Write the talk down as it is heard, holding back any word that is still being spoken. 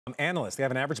Analysts, they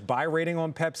have an average buy rating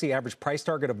on Pepsi, average price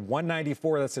target of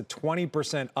 194. That's a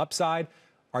 20% upside.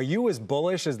 Are you as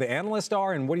bullish as the analysts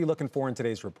are, and what are you looking for in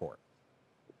today's report?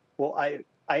 Well, I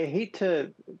hate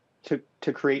to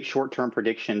create short-term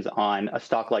predictions on a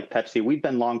stock like Pepsi. We've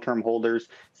been long-term holders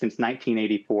since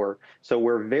 1984, so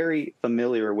we're very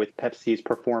familiar with Pepsi's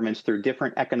performance through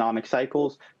different economic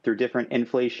cycles, through different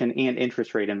inflation and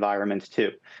interest rate environments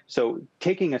too. So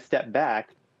taking a step back,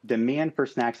 demand for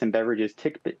snacks and beverages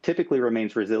typically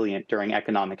remains resilient during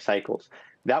economic cycles.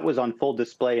 That was on full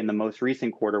display in the most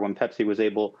recent quarter when Pepsi was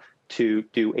able to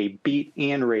do a beat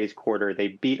and raise quarter. They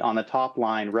beat on the top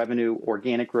line. Revenue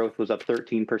organic growth was up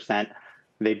 13%.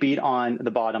 They beat on the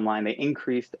bottom line. They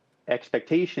increased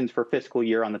expectations for fiscal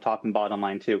year on the top and bottom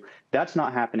line too. That's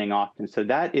not happening often. So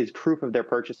that is proof of their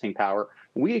purchasing power.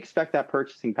 We expect that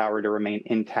purchasing power to remain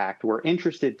intact. We're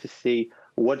interested to see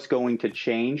what's going to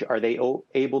change. Are they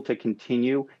able to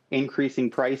continue increasing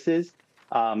prices?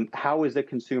 How is the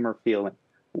consumer feeling?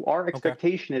 Our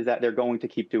expectation is that they're going to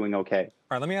keep doing okay.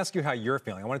 All right, let me ask you how you're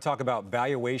feeling. I want to talk about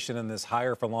valuation in this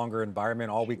higher for longer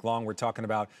environment. All week long, we're talking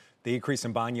about the increase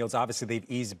in bond yields. Obviously, they've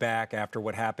eased back after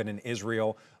what happened in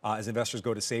Israel as investors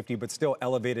go to safety, but still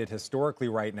elevated historically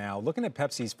right now. Looking at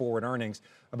Pepsi's forward earnings,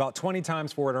 about 20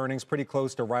 times forward earnings, pretty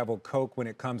close to rival Coke when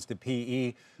it comes to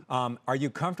PE. Are you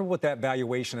comfortable with that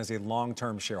valuation as a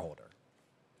long-term shareholder?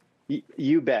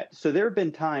 You bet. So there have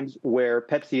been times where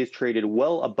Pepsi has traded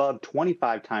well above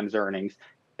 25 times earnings,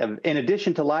 in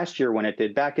addition to last year when it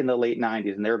did back in the late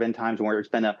 90s. And there have been times where it's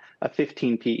been a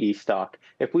 15 PE stock.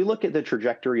 If we look at the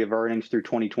trajectory of earnings through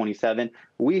 2027,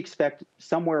 we expect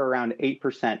somewhere around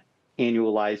 8%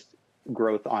 annualized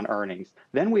growth on earnings.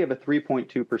 Then we have a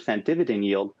 3.2% dividend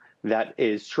yield that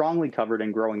is strongly covered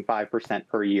and growing 5%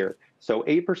 per year. So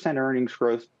 8% earnings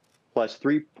growth plus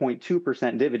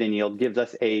 3.2% dividend yield gives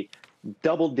us a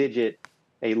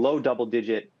low double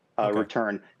digit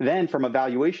return. Then from a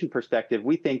valuation perspective,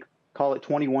 we think call it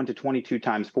 21 to 22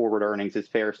 times forward earnings is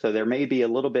fair. So there may be a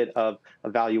little bit of a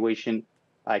valuation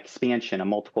expansion, a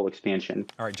multiple expansion.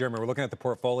 All right, Jeremy, we're looking at the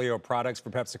portfolio of products for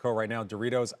PepsiCo right now.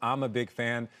 Doritos, I'm a big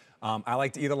fan. I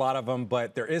like to eat a lot of them,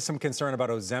 but there is some concern about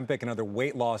Ozempic and other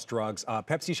weight loss drugs.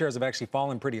 Pepsi shares have actually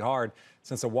fallen pretty hard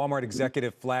since a Walmart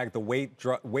executive flagged the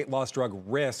weight loss drug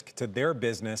risk to their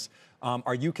business.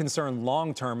 Are you concerned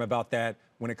long-term about that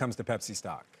when it comes to Pepsi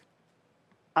stock?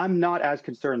 I'm not as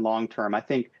concerned long-term. I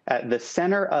think at the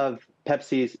center of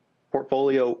Pepsi's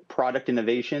portfolio product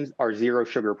innovations are zero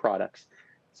sugar products.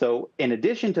 So in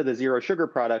addition to the zero sugar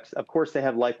products, of course, they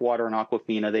have Life Water and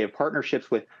Aquafina. They have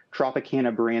partnerships with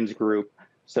Tropicana Brands Group.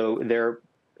 So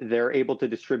they're able to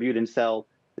distribute and sell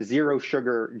zero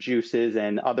sugar juices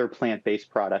and other plant-based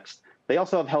products. They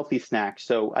also have healthy snacks.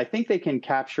 So I think they can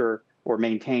capture or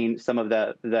maintain some of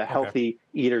the healthy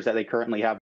eaters that they currently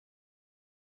have.